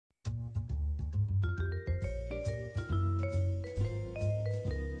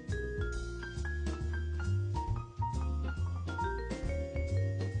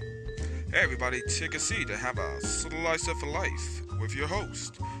Hey everybody, take a seat and have a slice of life with your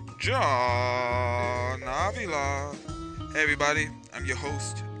host, John Avila. Hey everybody, I'm your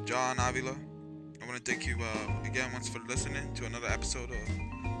host, John Avila. I want to thank you again once for listening to another episode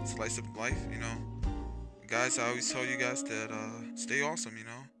of Slice of Life. Guys, I always tell you guys that stay awesome.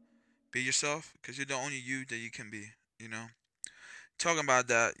 Be yourself because you're the only you that you can be. You know, talking about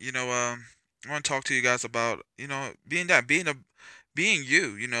that. I want to talk to you guys about being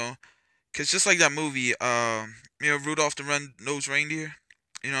you. Cause just like that movie, Rudolph the Red-Nosed Reindeer,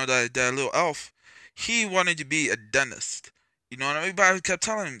 that little elf, he wanted to be a dentist. And everybody kept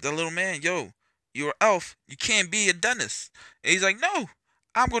telling him, the little man, yo, you're an elf, you can't be a dentist. And he's like, no,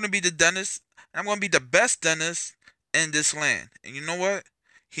 I'm gonna be the dentist, and I'm gonna be the best dentist in this land. And you know what?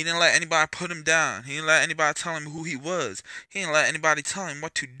 He didn't let anybody put him down. He didn't let anybody tell him who he was. He didn't let anybody tell him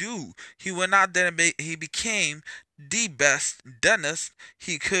what to do. He went out there and he became the best dentist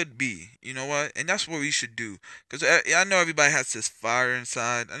he could be. You know what? And that's what we should do. Because I know everybody has this fire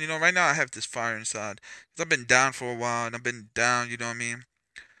inside. And, right now I have this fire inside. Because I've been down for a while and I've been down, you know what I mean?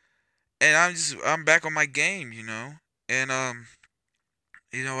 And I'm back on my game, And,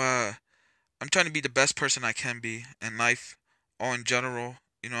 you know, uh, I'm trying to be the best person I can be in life or in general,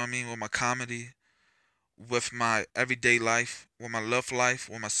 you know what I mean? With my comedy, with my everyday life, with my love life,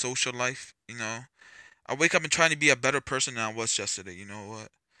 with my social life. I wake up and trying to be a better person than I was yesterday, you know what?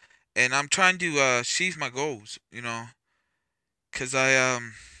 And I'm trying to achieve my goals, cause I've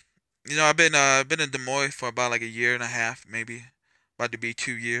been in Des Moines for about like a year and a half, maybe, about to be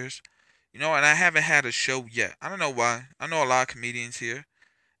 2 years, and I haven't had a show yet. I don't know why. I know a lot of comedians here.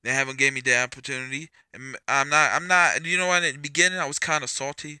 They haven't gave me the opportunity, and I'm not. You know what? In the beginning, I was kind of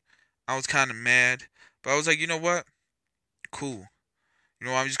salty. I was kind of mad, but I was like, you know what? Cool.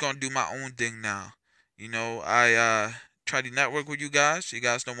 I'm just gonna do my own thing now. I try to network with you guys. You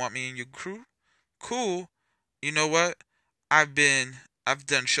guys don't want me in your crew. Cool. You know what? I've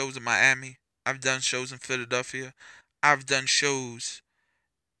done shows in Miami. I've done shows in Philadelphia. I've done shows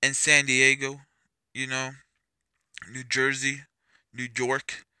in San Diego, you know, New Jersey, New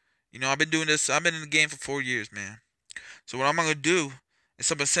York. I've been doing this. I've been in the game for 4 years, man. So what I'm gonna do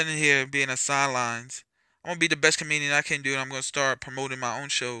instead of sitting here being on sidelines, I'm gonna be the best comedian I can do, and I'm gonna start promoting my own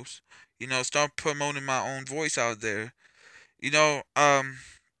shows. Start promoting my own voice out there. You know, um,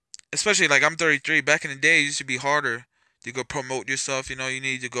 Especially like I'm 33. Back in the day, it used to be harder to go promote yourself. You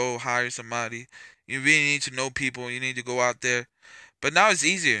need to go hire somebody. You really need to know people. You need to go out there. But now it's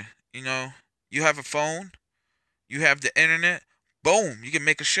easier. You have a phone. You have the internet. Boom, you can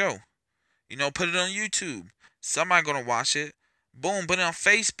make a show. Put it on YouTube. Somebody gonna watch it. Boom, put it on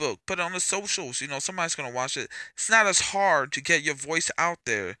Facebook. Put it on the socials. Somebody's gonna watch it. It's not as hard to get your voice out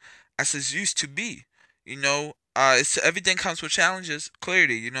there as it used to be. It's everything comes with challenges,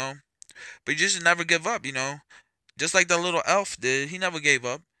 clearly. But you just never give up. Just like the little elf did. He never gave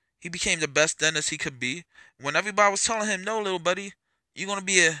up. He became the best dentist he could be. When everybody was telling him, "No, little buddy, you're gonna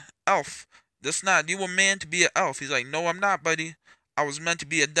be a elf. That's not. You were meant to be an elf." He's like, "No, I'm not, buddy. I was meant to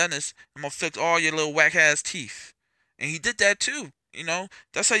be a dentist. I'm gonna fix all your little whack ass teeth." And he did that too.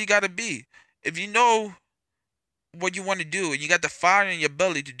 That's how you gotta be. If you know what you want to do and you got the fire in your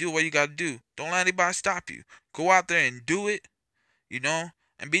belly to do what you gotta do, don't let anybody stop you. Go out there and do it. You know,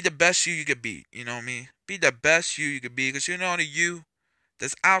 and be the best you could be. You know what I mean? Be the best you could be, because you're the only you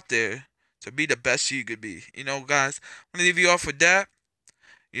that's out there. So be the best you could be. Guys, I'm gonna leave you off with that.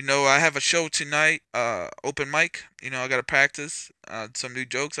 I have a show tonight, open mic. I gotta practice some new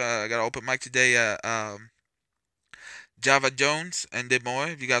jokes. I got an open mic today at Java Jones and Des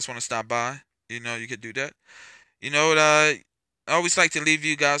Moines. If you guys want to stop by, you could do that. I always like to leave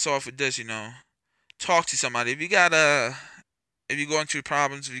you guys off with this. Talk to somebody. If you're going through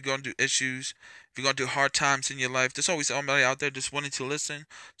problems, if you're going through issues, if you're going through hard times in your life, there's always somebody out there just wanting to listen,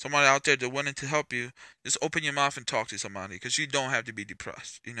 somebody out there that wanting to help you. Just open your mouth and talk to somebody, because you don't have to be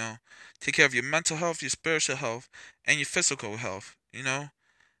depressed. Take care of your mental health, your spiritual health, and your physical health.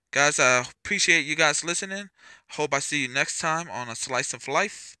 Guys, I appreciate you guys listening. Hope I see you next time on A Slice of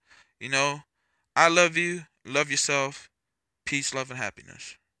Life. You know, I love you. Love yourself. Peace, love, and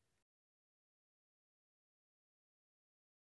happiness.